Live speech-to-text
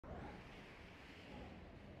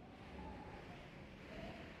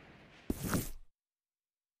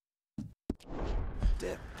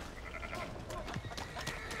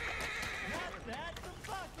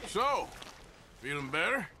So, feeling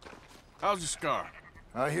better? How's your scar?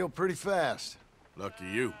 I heal pretty fast. Lucky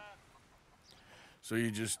you. So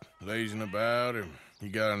you just lazing about, or you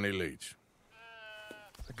got any leads?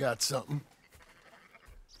 I got something.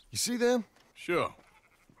 You see them? Sure.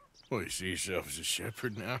 Well, you see yourself as a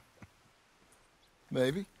shepherd now?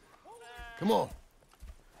 Maybe. Come on.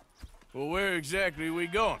 Well, where exactly are we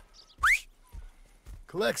going?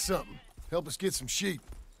 Collect something. Help us get some sheep.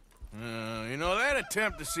 You know, that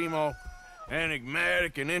attempt to seem all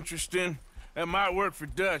enigmatic and interesting, that might work for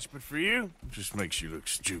Dutch, but for you, it just makes you look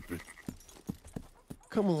stupid.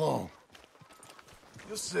 Come along.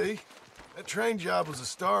 You'll see. That train job was a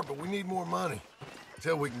start, but we need more money.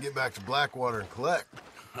 Until we can get back to Blackwater and collect.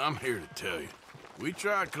 I'm here to tell you. We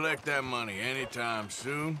try to collect that money anytime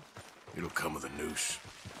soon, it'll come with a noose.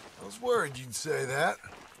 I was worried you'd say that.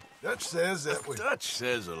 Dutch says that we... Dutch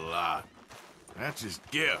says a lot. That's his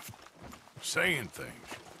gift. Saying things.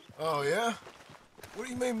 Oh, yeah? What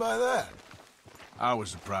do you mean by that? I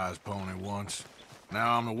was the prize pony once.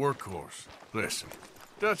 Now I'm the workhorse. Listen,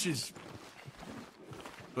 Dutch is...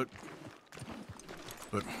 But,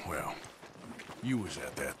 well, you was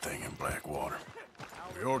at that thing in Blackwater.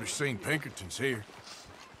 We already seen Pinkertons here.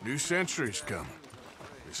 New century's coming.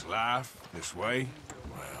 This life, this way,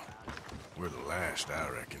 well, we're the last, I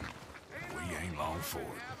reckon. We ain't long for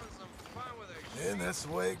it. And that's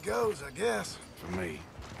the way it goes, I guess. For me,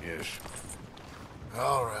 yes.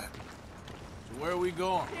 All right. So where are we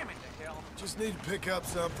going? Just need to pick up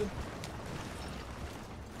something.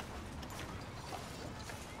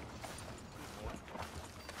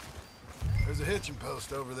 There's a hitching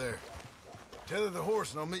post over there. Tether the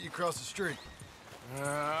horse and I'll meet you across the street.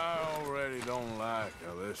 I already don't like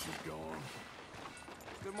how this is going.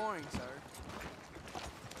 Good morning, sir.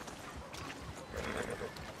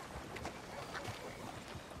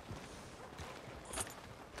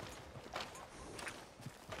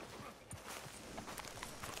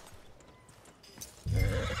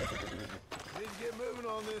 Need to get moving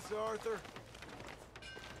on this, Arthur.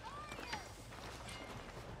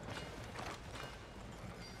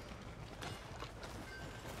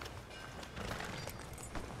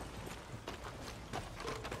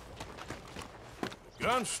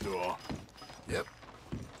 Gun store? Yep.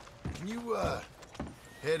 Can you,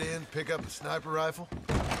 head in, pick up a sniper rifle?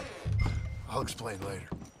 I'll explain later.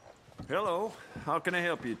 Hello. How can I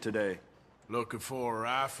help you today? Looking for a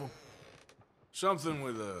rifle? Something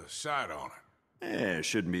with a sight on it. Yeah,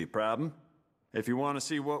 shouldn't be a problem. If you want to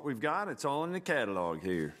see what we've got, it's all in the catalog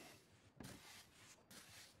here.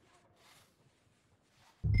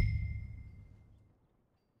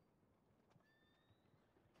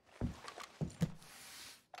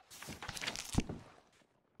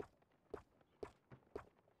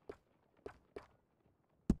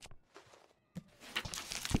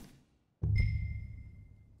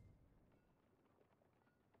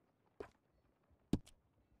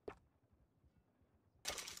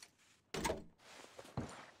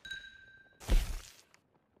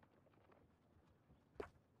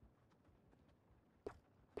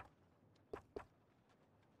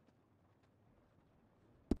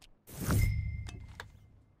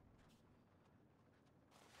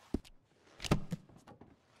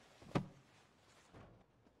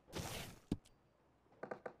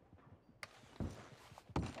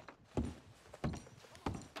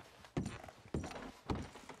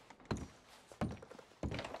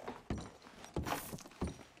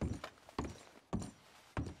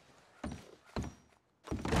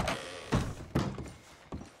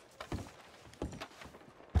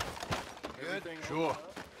 Sure.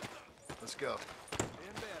 Let's go.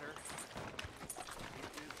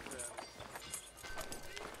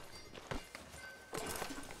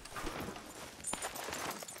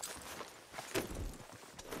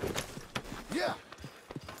 Yeah.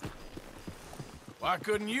 Why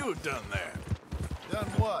couldn't you have done that? Done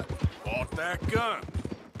what? Bought that gun.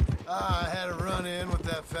 I had a run-in with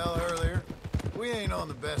that fella earlier. We ain't on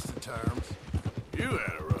the best of terms. You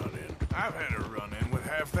had a run-in. I've had a run-in with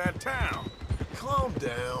half that town. Calm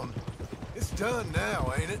down. It's done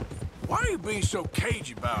now, ain't it? Why are you being so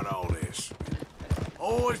cagey about all this?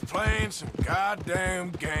 Always playing some goddamn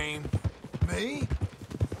game. Me?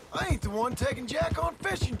 I ain't the one taking Jack on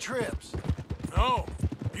fishing trips. No,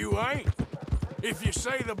 you ain't. If you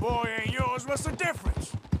say the boy ain't yours, what's the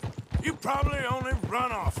difference? You probably only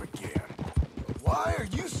run off again. Why are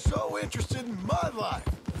you so interested in my life?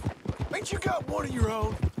 Ain't you got one of your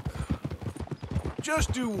own?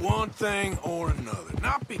 Just do one thing or another.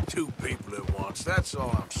 Not be two people at once, that's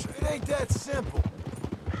all I'm saying. It ain't that simple.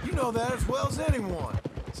 You know that as well as anyone.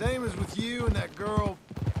 Same as with you and that girl...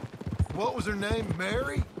 What was her name?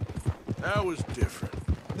 Mary? That was different.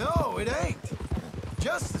 No, it ain't.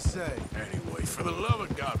 Just the same. Anyway, for the love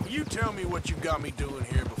of God, will you tell me what you got me doing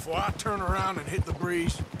here before I turn around and hit the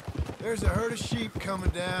breeze? There's a herd of sheep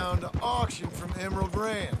coming down to auction from Emerald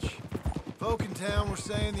Ranch. Folk in town were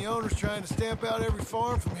saying the owner's trying to stamp out every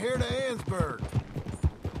farm from here to Ansburg.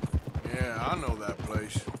 Yeah, I know that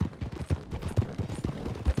place.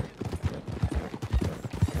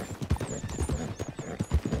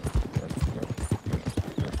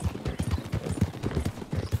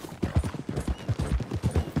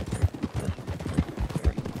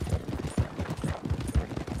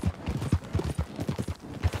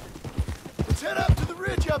 Let's head up to the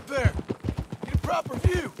ridge up there. Get a proper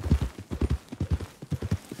view.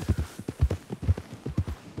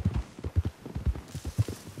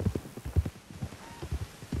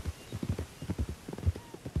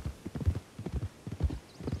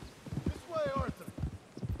 This way, Arthur.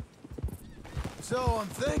 So I'm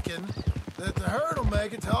thinking that the herd will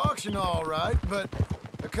make it to auction all right, but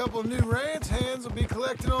a couple of new ranch hands will be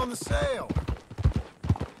collecting on the sale.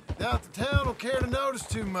 Doubt the town will care to notice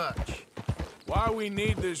too much. Why we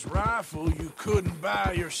need this rifle you couldn't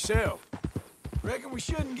buy yourself? Reckon we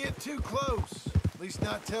shouldn't get too close. At least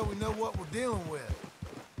not till we know what we're dealing with.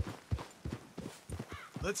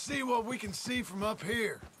 Let's see what we can see from up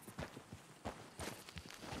here.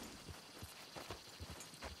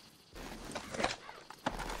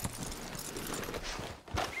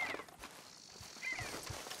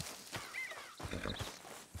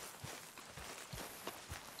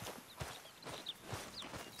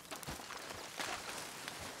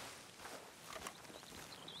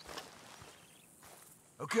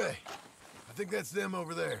 Okay, I think that's them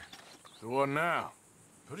over there. So what now?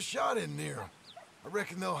 Put a shot in near them. I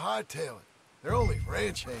reckon they'll hightail it. They're only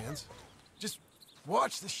ranch hands. Just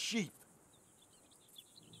watch the sheep.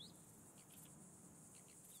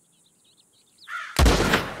 Well,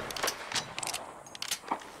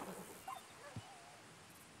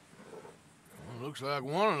 looks like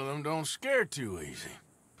one of them don't scare too easy.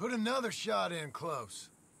 Put another shot in close.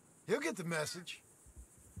 He'll get the message.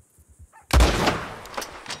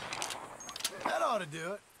 That ought to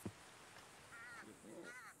do it.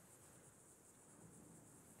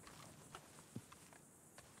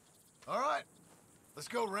 All right, let's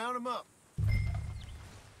go round them up.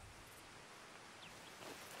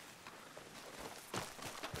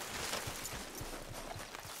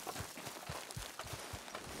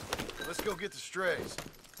 Let's go get the strays.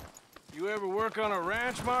 You ever work on a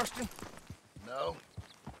ranch, Marston? No?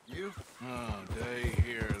 You? Oh, day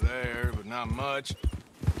here or there, but not much.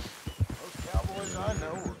 Those cowboys I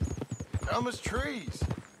know are dumb as trees.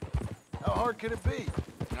 How hard could it be?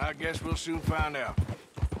 I guess we'll soon find out.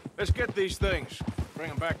 Let's get these things. Bring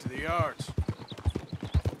them back to the yards.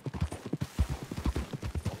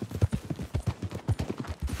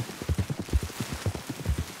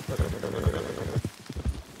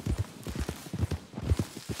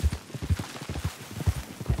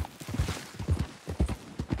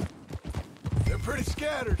 They're pretty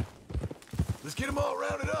scattered. Let's get them all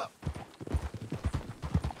rounded up.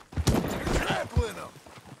 You're trampling them.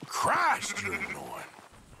 Christ, you're annoying.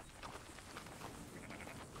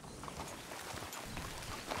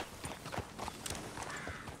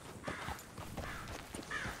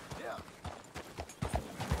 Yeah.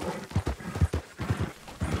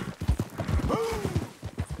 Move!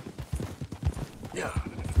 Yeah.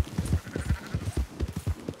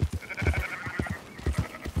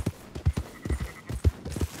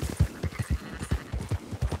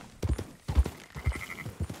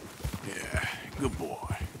 Yeah, good boy.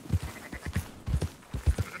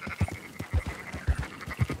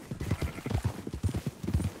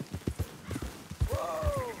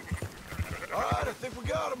 Whoa! All right, I think we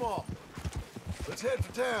got them all. Let's head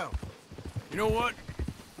for town. You know what?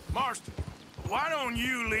 Marston, why don't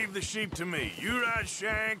you leave the sheep to me? You ride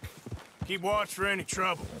Shank, keep watch for any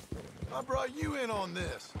trouble. I brought you in on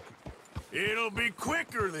this. It'll be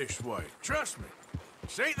quicker this way, trust me.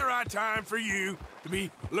 This ain't the right time for you to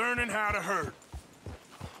be learning how to herd.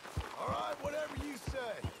 All right, whatever you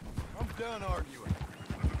say. I'm done arguing.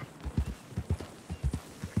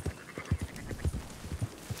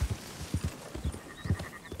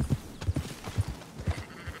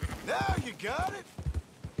 Now you got it?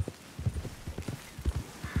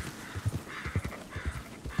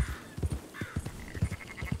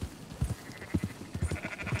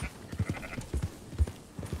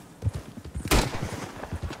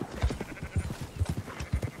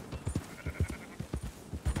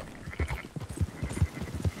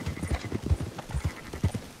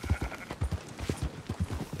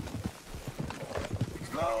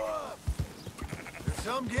 Slow up! There's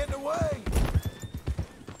some getting away.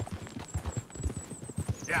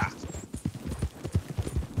 Yeah.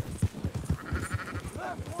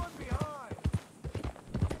 Left one behind.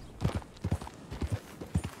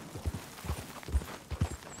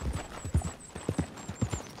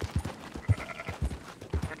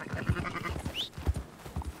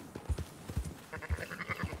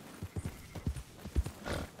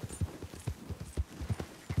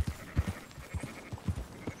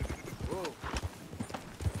 Whoa.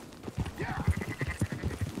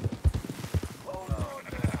 Hold on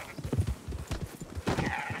now.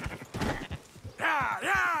 Yeah,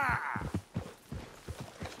 yeah!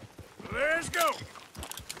 Let's go!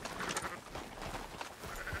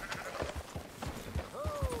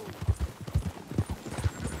 Oh.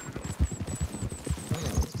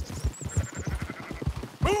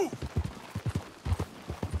 Move!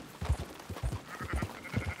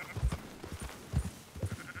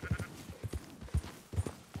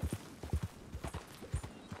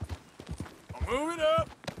 Move it up!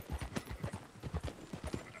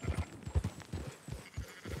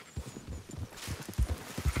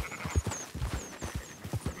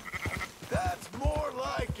 That's more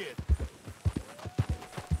like it.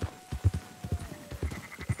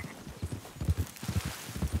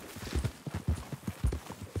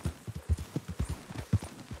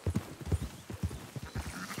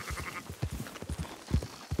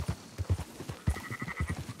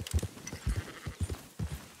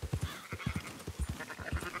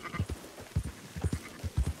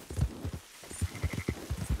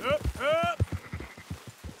 Up, up!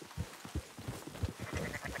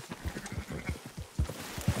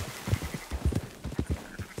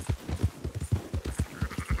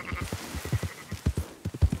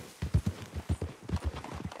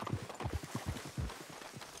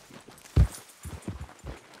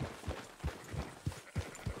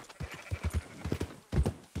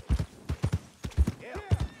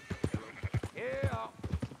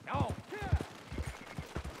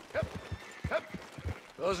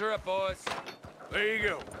 Close her up, boys. There you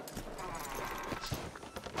go.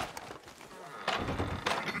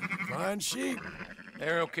 Fine sheep.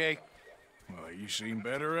 They're okay. Well, you seen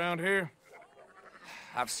better around here?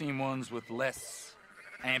 I've seen ones with less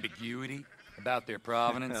ambiguity about their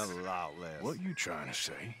provenance. A lot less. What you trying to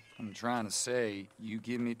say? I'm trying to say, you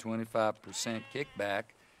give me 25% kickback,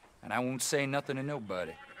 and I won't say nothing to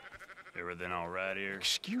nobody. Everything all right here?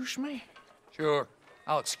 Excuse me? Sure,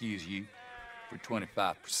 I'll excuse you for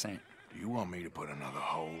 25%. Do you want me to put another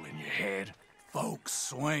hole in your head? Folks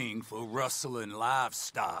swing for rustling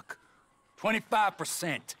livestock.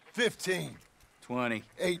 25%. 15. 20.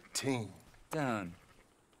 18. Done.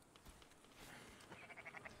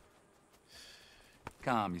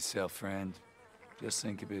 Calm yourself, friend. Just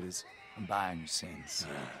think of it as I'm buying your sins.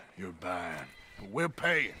 You're buying. But we're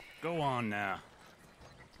paying. Go on now.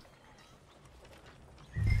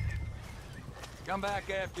 Come back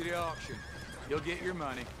after the auction. You'll get your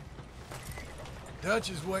money. Dutch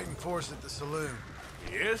is waiting for us at the saloon.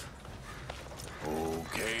 Yes?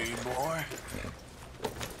 Okay, boy.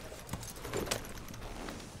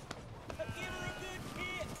 Give her a good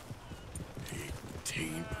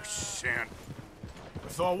kick. 18%. I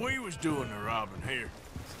thought we was doing the robbing here.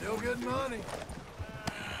 Still good money.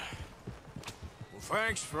 Well,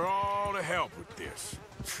 thanks for all the help with this.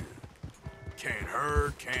 Can't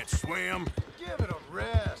herd, can't swim. Give it a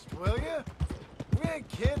rest, will ya? We ain't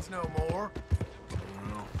kids no more.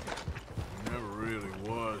 Well, never really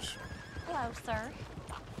was. Hello, sir.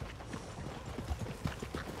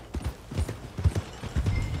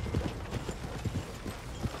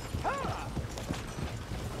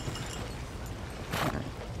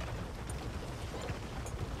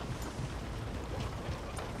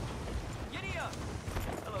 Giddy up.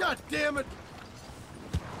 God damn it!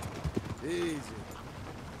 Easy.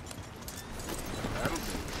 That'll do.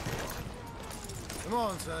 Come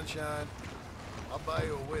on, sunshine. I'll buy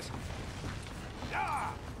you a whiskey.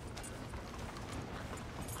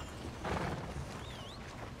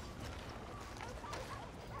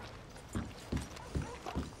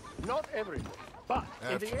 Not everyone, but in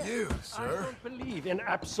After the end, you, I sir. don't believe in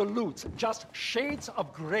absolutes, just shades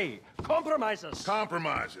of gray. Compromises.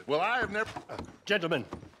 Compromise it. Well, I have never... Gentlemen,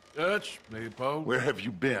 Dutch, Leopold. Where have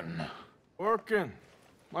you been? Working.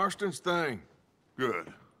 Marston's thing.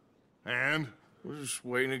 Good. And? We're just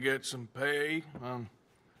waiting to get some pay on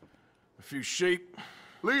a few sheep.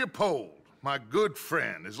 Leopold, my good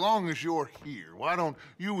friend, as long as you're here, why don't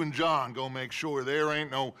you and John go make sure there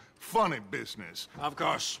ain't no funny business? Of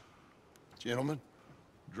course. Gentlemen?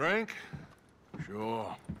 Drink?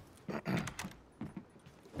 Sure.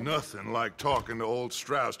 Nothing like talking to old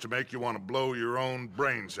Strauss to make you want to blow your own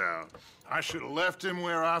brains out. I should have left him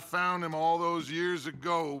where I found him all those years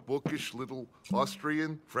ago. Bookish little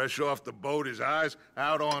Austrian, fresh off the boat, his eyes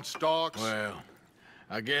out on stalks. Well,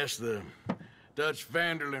 I guess the Dutch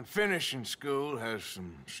Vanderlyn Finishing School has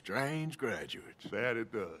some strange graduates. That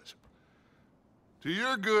it does. To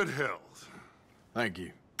your good health. Thank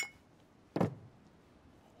you.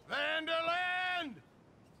 Vanderland!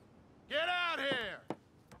 Get out here!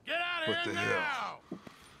 Get out What here the now! hell?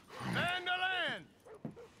 Vanderland!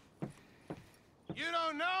 You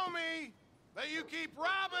don't know me, but you keep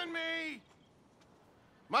robbing me!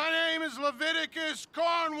 My name is Leviticus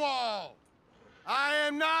Cornwall. I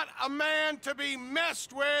am not a man to be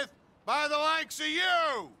messed with by the likes of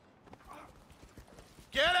you!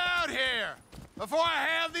 Get out here before I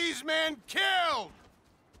have these men killed!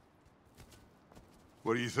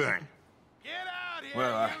 What do you think? Get out here,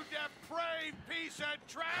 Well, you depraved piece of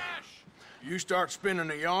trash! You start spinning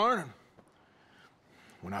the yarn.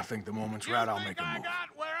 When I think the moment's right, I'll make a I move. got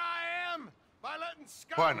where I am by letting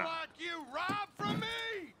Why scum not? like you rob from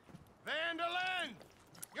me? Vanderlyn,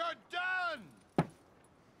 you're done!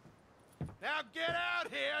 Now get out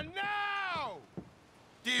here now!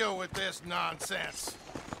 Deal with this nonsense.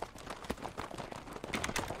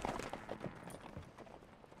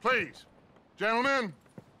 Please, gentlemen,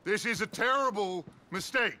 this is a terrible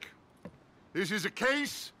mistake. This is a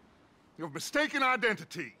case of mistaken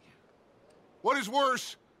identity. What is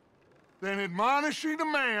worse than admonishing a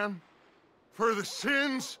man for the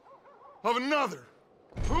sins of another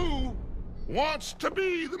who wants to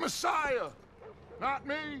be the Messiah? Not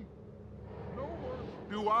me. No more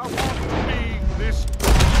do I want to be this.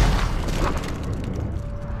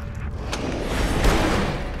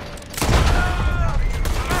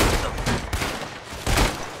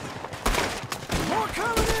 More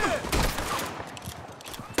coming in!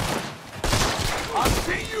 I'll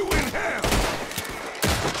see you in hell!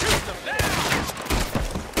 Shoot them down!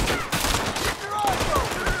 Keep your eyes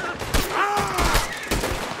open!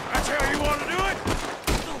 That's how you want to do it?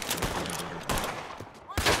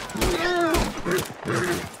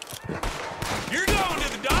 You're going to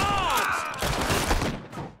the dogs!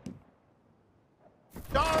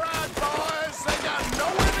 All right, boys, they got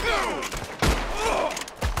nowhere to go!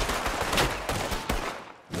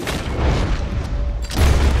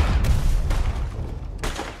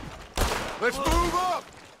 Let's move up!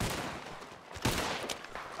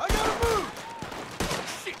 I gotta move!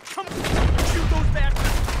 Shit, come on! Shoot those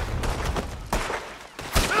bastards!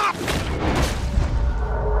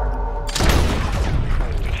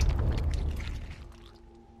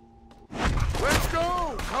 Let's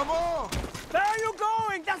go! Come on! Where are you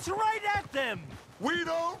going? That's right at them! We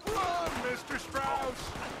don't run, Mr.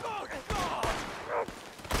 Strauss!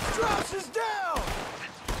 Strauss is down!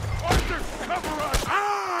 Arthur, cover us!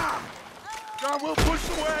 Ah! John, we'll push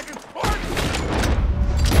the wagon! Arthur!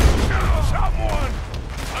 Someone!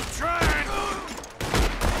 I'm trying!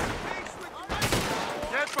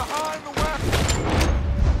 Get behind the wagon!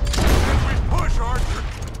 As we push, Arthur,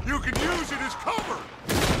 you can use it as cover!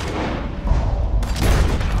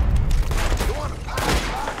 You want to pass?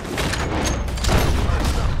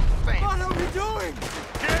 What are we doing?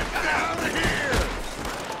 Get down here!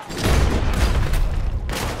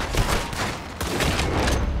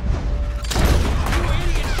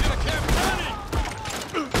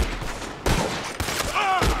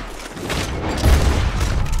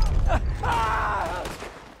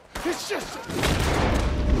 It's just...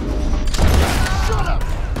 Shut up!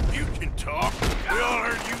 You can talk. We all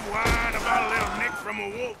heard you whine about a little nick from a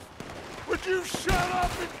wolf. Would you shut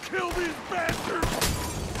up and kill these bastards?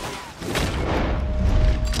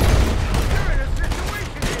 You're in a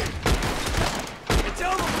situation here! It's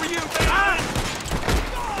over for you, man!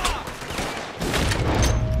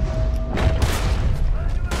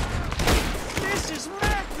 This is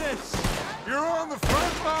madness! You're on the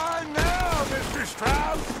front line now, Mr.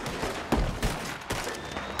 Strauss!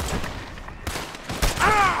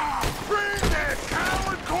 Ah! Bring that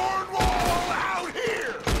coward Cornwall out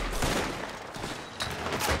here!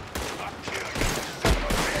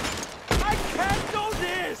 I can't do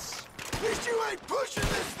this! At least you ain't pushing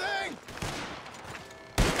this thing!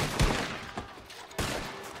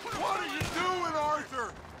 What are you doing,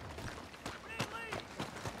 Arthur?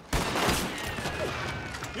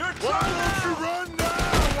 Why don't you run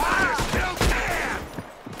now while you still can?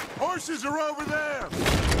 Horses are over there.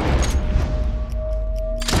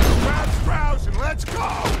 Grab Strauss and let's go!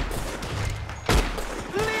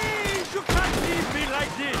 Please, you can't leave me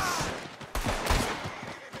like this!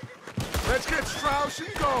 Let's get Strauss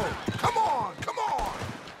and go! Come on, come on!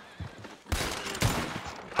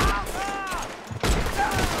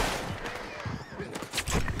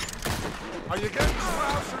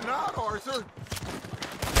 Arthur!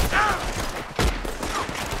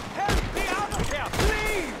 Help me out of here,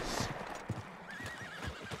 please!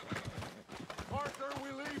 Arthur, we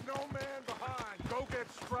leave no man behind. Go get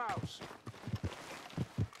Strauss.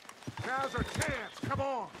 Now's our chance. Come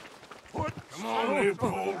on. Come on,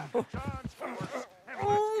 Leopold. John's horse.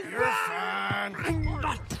 And You're fine. I'm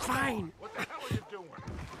not fine. what the hell are you doing?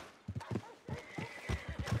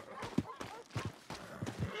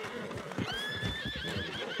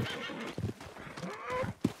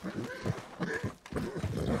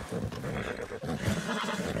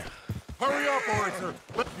 Hurry up, Arthur.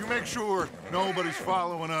 You make sure nobody's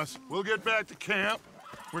following us. We'll get back to camp.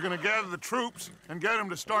 We're gonna gather the troops and get them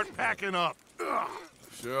to start packing up.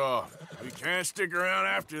 Sure. We can't stick around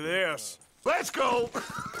after this. Let's go!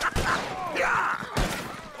 Yeah!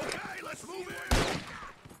 Okay, let's move in.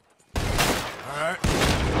 All right.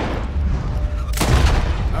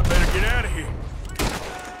 I better get out of here.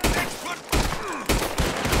 Next foot.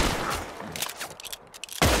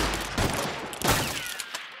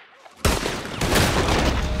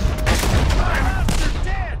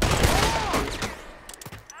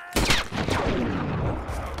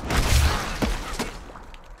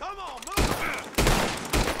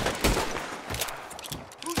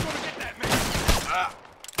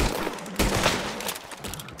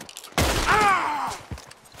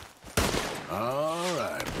 All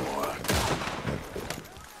right, boy.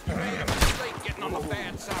 Getting on the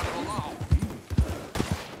bad side of the law.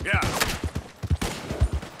 Yeah.